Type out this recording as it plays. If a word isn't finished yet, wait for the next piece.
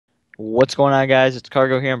What's going on, guys? It's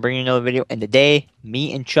Cargo here. I'm bringing you another video, and today,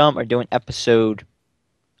 me and Chum are doing episode.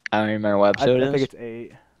 I don't remember what I episode it think is. it's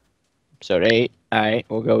 8. Episode 8. Alright,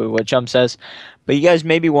 we'll go with what Chum says. But you guys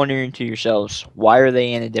may be wondering to yourselves, why are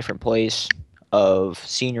they in a different place of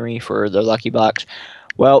scenery for their Lucky Blocks?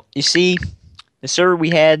 Well, you see, the server we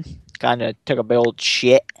had kind of took a big old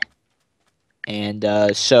shit. And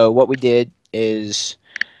so what we did is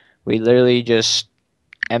we literally just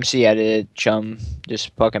MC edited, Chum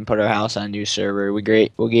just fucking put our house on a new server. We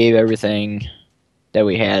gave everything that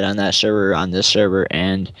we had on that server on this server,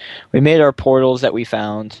 and we made our portals that we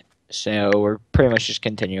found. So we're pretty much just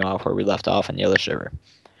continuing off where we left off on the other server.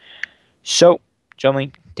 So,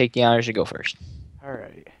 Chummy, take the honors to go first.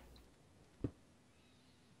 Alright.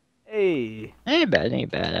 Hey. Ain't bad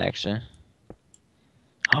actually.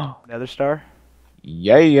 Another star?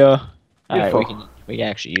 Yeah. Alright, Beautiful. we can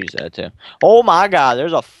actually use that too. Oh my god,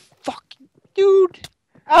 there's a fucking dude.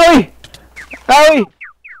 Owie! Owie!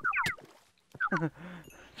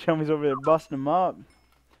 Shummy's over there busting him up.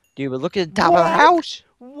 Dude, but look at the top of the What? house.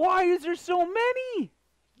 Why is there so many?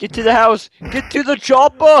 Get to the house. Get to the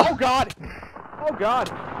chopper. Oh god! Oh god!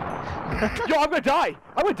 Yo, I'm gonna die!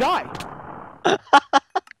 I'm gonna die!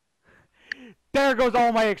 There goes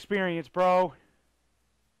all my experience, bro.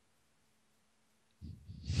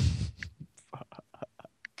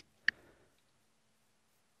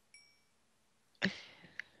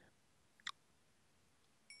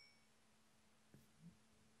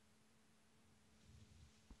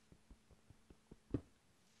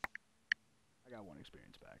 I got 1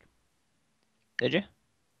 experience back. Did you?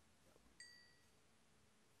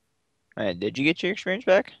 Alright, did you get your experience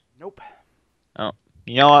back? Nope. Oh,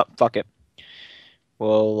 you know what? Fuck it.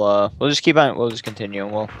 We'll just keep on. We'll just continue,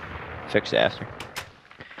 and we'll fix it after.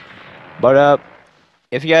 But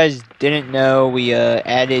if you guys didn't know, we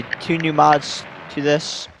added 2 new mods to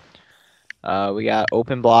this. We got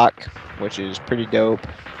OpenBlock, which is pretty dope.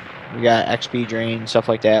 We got XP drain, stuff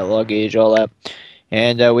like that, luggage, all that,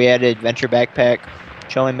 and we added adventure backpack.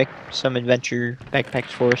 Shall we make some adventure backpacks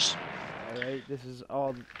for us? Alright, this is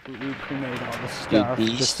all we made all this Dude, stuff.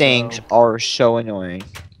 these just things so are so annoying.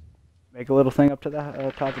 make a little thing up to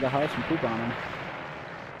the top of the house and poop on them.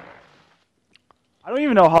 I don't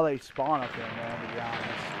even know how they spawn up there, man, to be honest.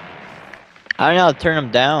 I don't know how to turn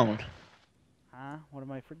them down. Huh? What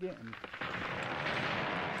am I forgetting?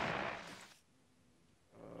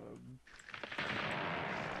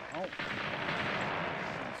 Oh.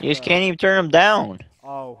 You just can't even turn them down.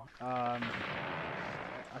 Oh, I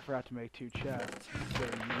forgot to make 2 chests.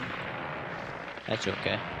 That's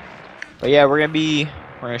okay. But yeah, we're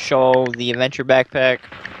gonna show the adventure backpack.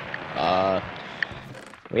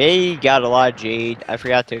 We got a lot of jade. I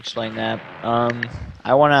forgot to explain that.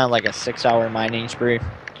 I went on like a 6-hour mining spree.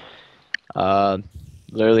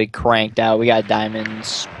 Literally cranked out. We got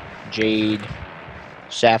diamonds, jade,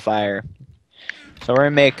 sapphire. So we're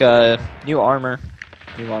gonna make new armor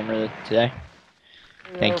today.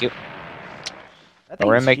 Thank you. That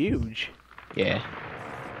We're thing's gonna make- huge. Yeah.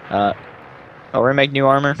 We're gonna make new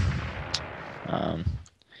armor.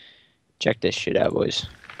 Check this shit out, boys.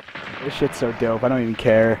 This shit's so dope. I don't even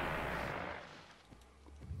care.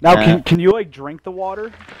 Now, can you like drink the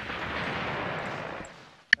water?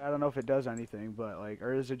 I don't know if it does anything, but like,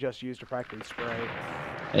 or is it just used to practically spray?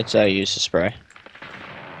 It's used to spray.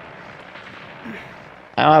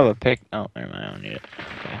 I don't have a pick. Oh, never mind. I don't need it.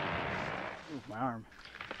 Okay. Ooh, my arm.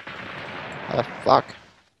 How the fuck?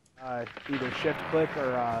 Either shift click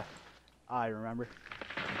or I remember.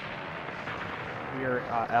 Or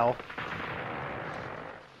L.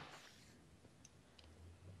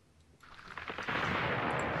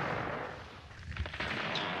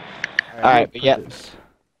 Alright, but yeah,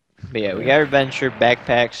 we got our adventure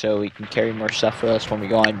backpack so we can carry more stuff with us when we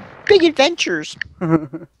go on big adventures.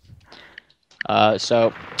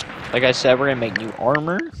 So, like I said, we're gonna make new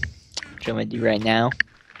armor, which I'm gonna do right now.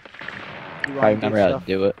 I remember how to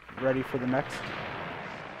do it. Ready for the next?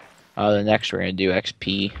 The next we're gonna do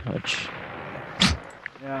XP, which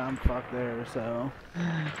Yeah, I'm fucked there, so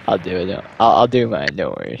I'll do it. I'll do mine.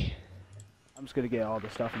 Don't worry. I'm just gonna get all the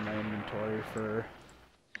stuff in my inventory for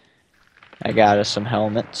I got us some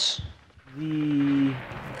helmets. the.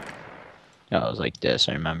 Oh, it was like this.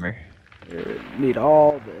 I remember. Need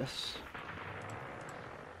all this.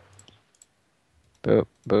 Boop,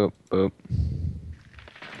 boop, boop.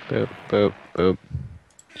 Boop, boop, boop.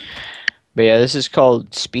 But yeah, this is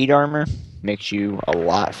called speed armor. Makes you a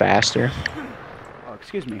lot faster. Oh,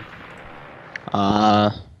 excuse me. Uh,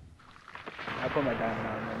 I put my diamond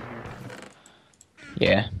armor in here.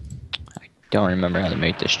 yeah. I don't remember how to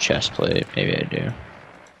make this chest plate. Maybe I do.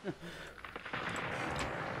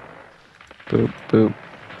 Boop, boop,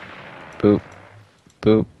 boop,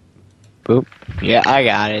 boop, boop. Yeah, I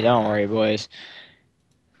got it. Don't worry, boys.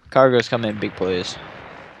 Cargo's coming in big plays.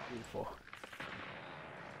 Beautiful.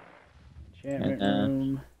 And Enchantment then,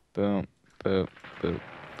 room. boom, boop, boop,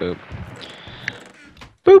 boop.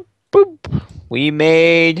 Boop, boop. We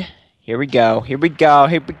made... Here we go. Here we go.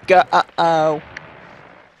 Here we go. Uh-oh.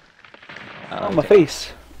 On my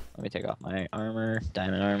face. Let me take off my armor.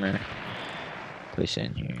 Diamond armor. Place it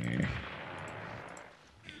in here.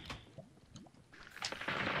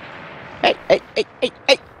 Hey, hey, hey, hey,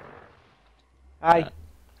 hey. Hi.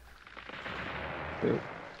 Boop,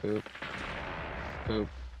 boop, boop,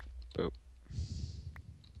 boop.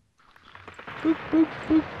 Boop, boop,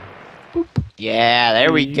 boop, boop. Yeah,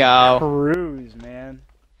 there we go. Cruise, man.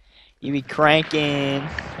 You be cranking.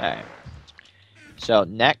 Alright. So,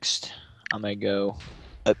 next, I'm gonna go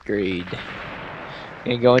upgrade.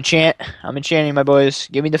 Gonna go enchant. I'm enchanting, my boys.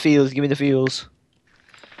 Give me the feels, give me the feels.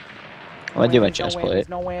 I'm gonna do my chest plate.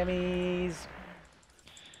 No whammies.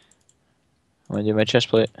 I'm gonna do my chest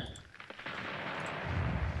plate.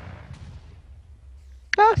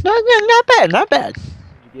 Not bad, not bad.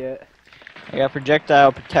 What did you get? I got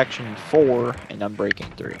projectile protection 4 and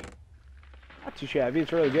unbreaking 3. Not too shabby.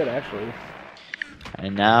 It's really good, actually.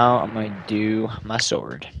 And now I'm gonna do my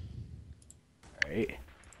sword. Alright.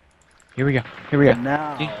 Here we go. Here we go.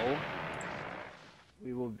 Now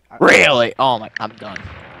we will. Really? Oh my! I'm done.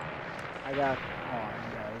 I got. Oh,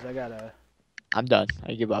 guys, I gotta. I'm done.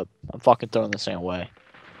 I give up. I'm fucking throwing this thing away.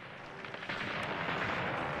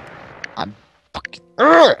 I'm fucking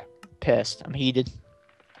pissed. I'm heated.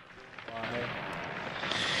 Why?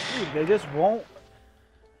 Dude, they just won't.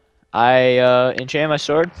 I enchanted my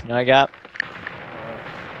sword. You know I got.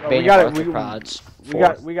 Well, we gotta. Prods.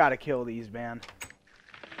 We gotta kill these, man.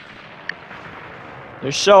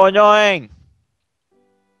 They're so annoying.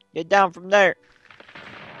 Get down from there.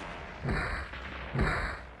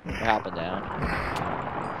 What happened down?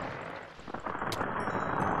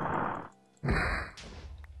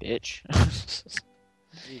 Bitch.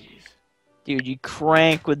 Jeez. Dude, you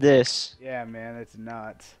crank with this. Yeah, man, it's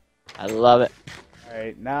nuts. I love it.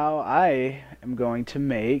 Alright, now I am going to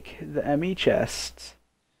make the ME chests.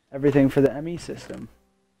 Everything for the ME system.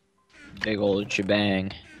 Big old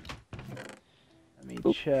shebang.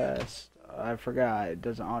 ME chest. I forgot, it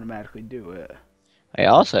doesn't automatically do it.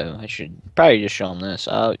 I should probably just show them this.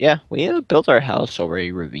 Yeah, we built our house over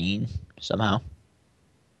a ravine somehow.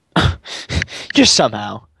 Just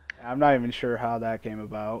somehow. I'm not even sure how that came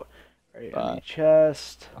about. Right, ME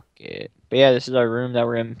chest. Fuck it. But yeah, this is our room that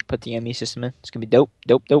we're gonna put the ME system in. It's gonna be dope,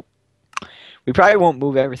 dope, dope. We probably won't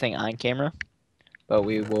move everything on camera, but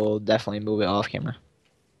we will definitely move it off camera.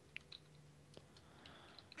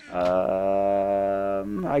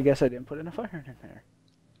 I guess I didn't put enough iron in there.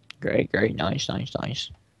 Great, great, nice, nice,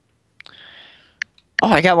 nice. Oh,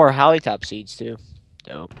 I got more hollytop seeds too.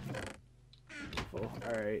 Dope.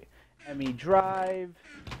 Alright. ME drive.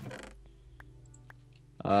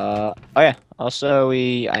 Oh yeah. Also,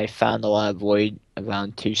 I found a lot of void. I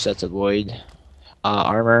found 2 sets of void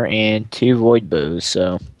armor and 2 void bows,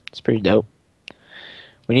 so it's pretty dope.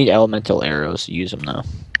 We need elemental arrows to use them though.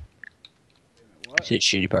 What? It's the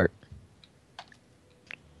shitty part.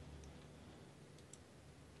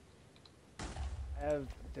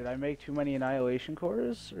 Did I make too many annihilation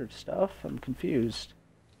cores or stuff? I'm confused.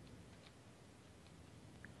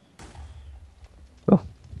 Oh.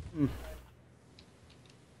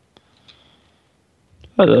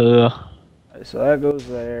 So that goes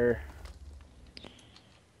there.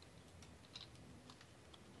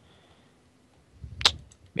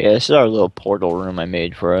 Yeah, this is our little portal room I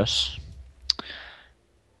made for us.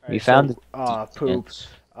 We found poop.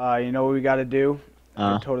 You know what we gotta do?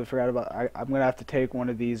 I Uh, totally forgot about. I'm gonna have to take one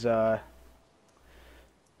of these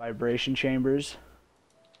vibration chambers.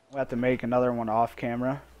 We'll have to make another one off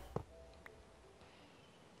camera.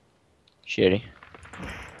 shitty.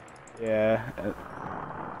 Yeah,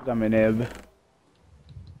 I'm an ib.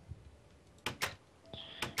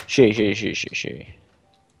 Shitty.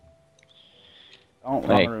 Don't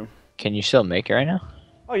Wait. room. Can you still make it right now?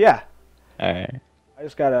 Oh yeah. Alright. I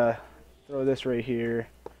just gotta throw this right here.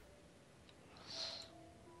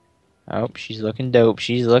 Oh, she's looking dope.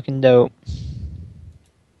 She's looking dope.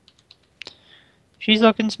 She's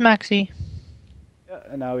looking smaxy. Yeah,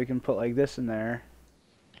 and now we can put like this in there.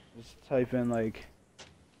 Just type in like.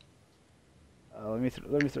 Let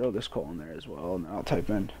me throw this coal in there as well, and I'll type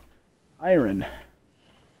in iron.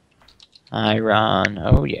 Iron.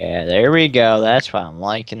 Oh yeah, there we go. That's what I'm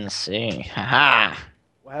liking to see. Haha.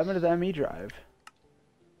 What happened to the ME drive?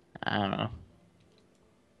 I don't know.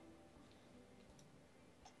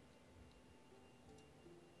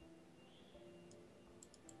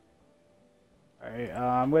 Alright,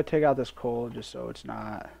 I'm gonna take out this coal just so it's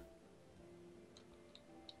not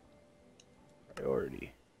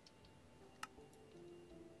priority.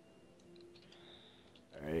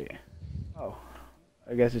 Alright. Oh.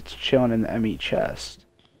 I guess it's chilling in the ME chest.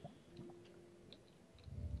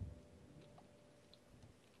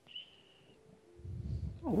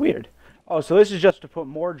 Oh, weird. Oh, so this is just to put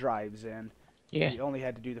more drives in. Yeah. You only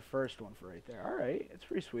had to do the first one for right there. Alright, it's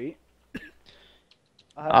pretty sweet.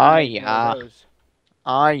 I'll have to Ah, make more yeah. of those.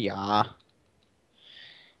 Ah, yeah.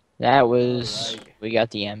 That was... Alright. We got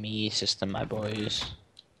the ME system, my boys.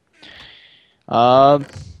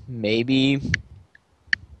 Maybe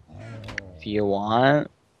if you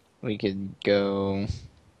want, we could go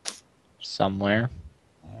somewhere.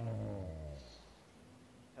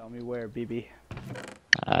 Tell me where, BB.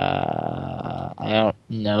 I don't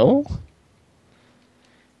know.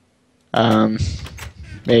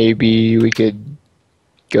 Maybe we could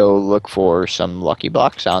go look for some lucky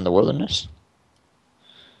blocks out in the wilderness.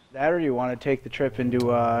 That or you want to take the trip into,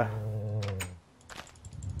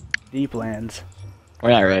 deep lands.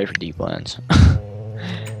 We're not ready for deep lands.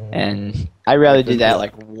 And I'd rather do that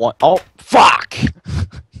like one. Oh, fuck!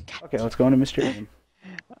 Okay, let's go into Mysterium.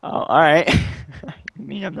 Oh, alright. I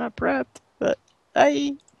mean, I'm not prepped, but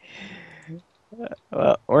I.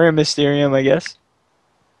 Well, we're in Mysterium, I guess.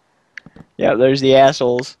 Yeah, there's the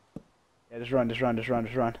assholes. Yeah, just run.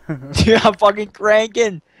 Dude, I'm fucking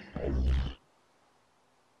cranking!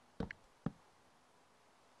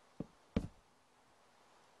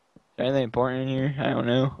 Anything important in here? I don't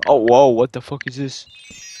know. Oh, whoa, what the fuck is this?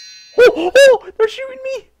 Oh, they're shooting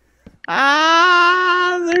me!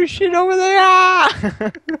 Ah, there's shit over there!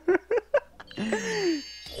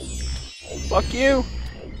 Fuck you!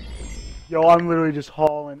 Yo, I'm literally just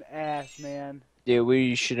hauling ass, man. Dude,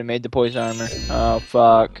 we should have made the poison armor. Oh,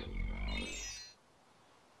 fuck.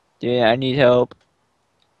 Dude, I need help.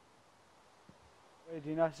 Wait, do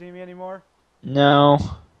you not see me anymore? No.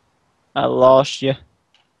 I lost you.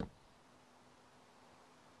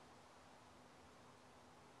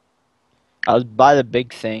 I was by the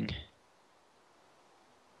big thing.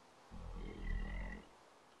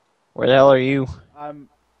 Where the hell are you? I'm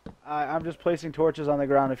just placing torches on the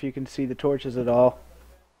ground if you can see the torches at all.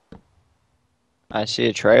 I see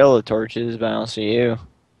a trail of torches, but I don't see you.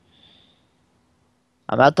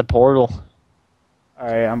 I'm at the portal.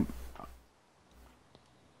 Alright, I'm...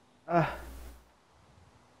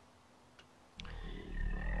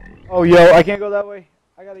 Oh, yo, I can't go that way.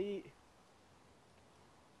 I gotta eat.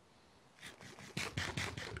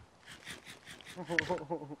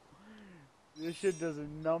 This shit does a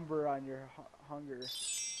number on your hunger.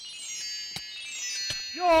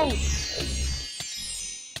 Yo!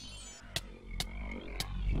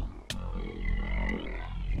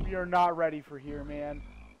 We are not ready for here, man.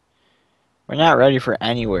 We're not ready for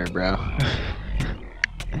anywhere, bro.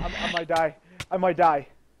 I might die. I might die.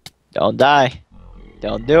 Don't die.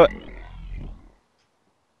 Don't do it.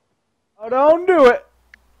 Oh, don't do it.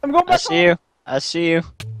 I'm going back I see you. I see you.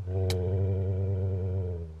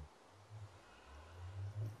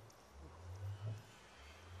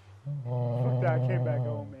 Fuck that, I came back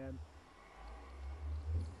home, man.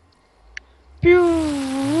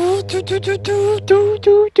 Pew! Do, do, do, do, do,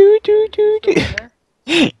 do, do, do, do, do. Still in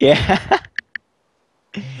there? Yeah.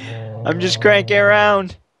 I'm just cranking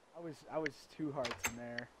around. I was 2 hearts in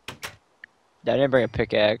there. I didn't bring a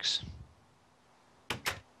pickaxe.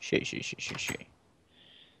 Shit.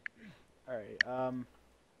 Alright, yeah,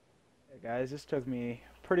 guys, this took me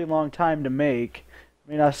a pretty long time to make. I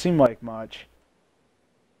mean, not seem like much.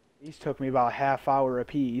 These took me about a half hour a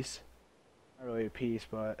piece. Not really a piece,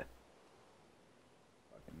 but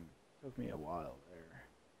fucking took me a while there.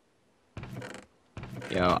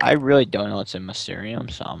 Yo, I really don't know what's in Mysterium,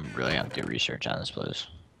 so I'm really gonna have to do research on this place.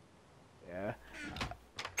 Yeah.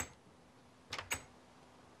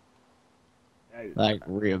 Like,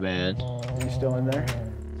 real bad. You still in there?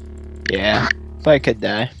 Yeah. If I could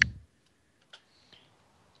die.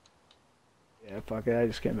 Yeah, fuck it, I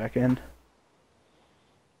just came back in.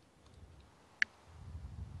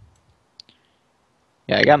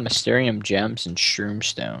 Yeah, I got Mysterium gems and shroom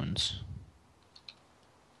stones.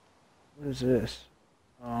 What is this?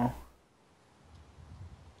 Oh.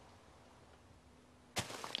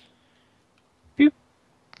 Boop.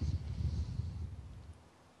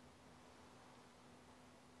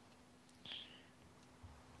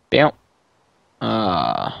 Bam.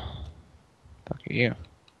 Fuck you.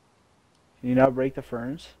 Can you not break the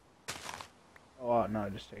ferns? Oh, no,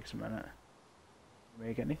 it just takes a minute.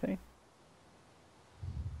 Make anything?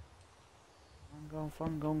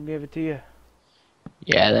 I'm gonna give it to you.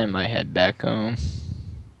 Yeah, then might head back home.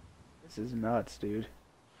 This This is nuts, dude.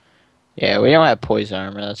 Yeah, we don't have poison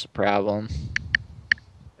armor. That's a problem.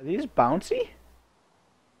 Are these bouncy?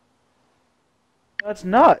 That's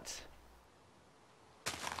nuts.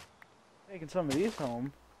 Taking some of these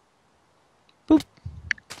home. Boop.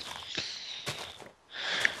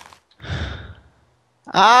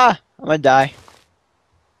 Ah! I'm gonna die.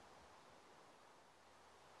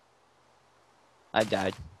 I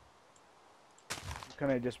died. Can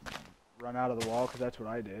I just run out of the wall? Because that's what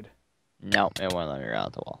I did. No, it won't let me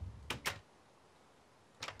out the wall.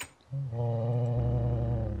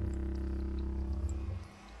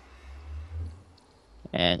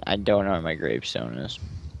 And I don't know where my gravestone is.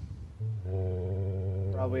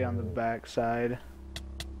 Probably on the back side.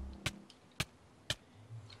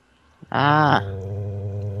 Ah!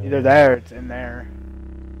 Either there or it's in there.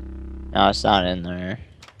 No, it's not in there.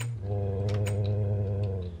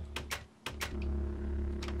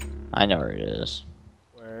 I know where it is.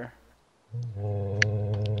 Where?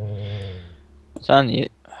 It's on the...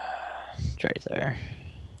 It's right there.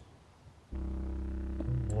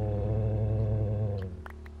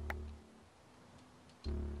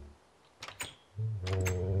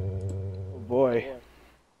 Oh boy.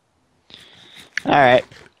 Alright.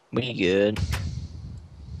 We good.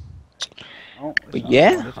 Oh, But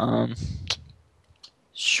yeah,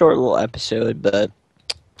 short little episode, but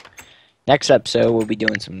next episode we'll be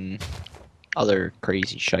doing some other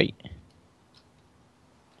crazy shite.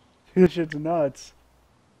 This shit's nuts.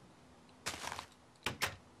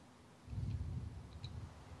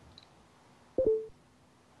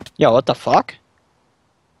 Yo, what the fuck?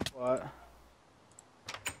 What?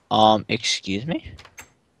 Excuse me?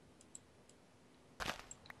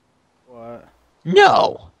 What?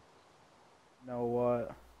 No! No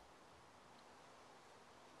what?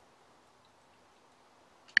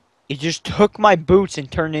 It just took my boots and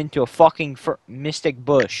turned into a fucking mystic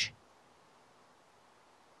bush.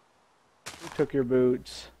 Who took your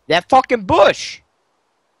boots? That fucking bush!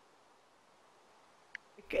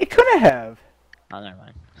 It couldn't have. Oh, never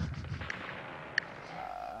mind.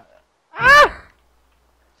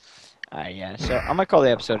 Alright, yeah, so I'm gonna call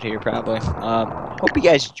the episode here, probably. Hope you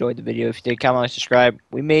guys enjoyed the video. If you did, comment, like, subscribe.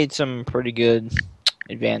 We made some pretty good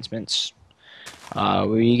advancements.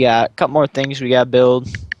 We got a couple more things we gotta build.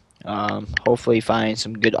 Hopefully find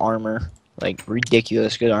some good armor. Like,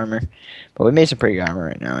 ridiculous good armor. But we made some pretty good armor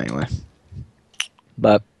right now, anyway.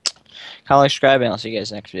 But, comment, like, subscribe, and I'll see you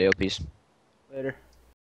guys next video. Peace. Later.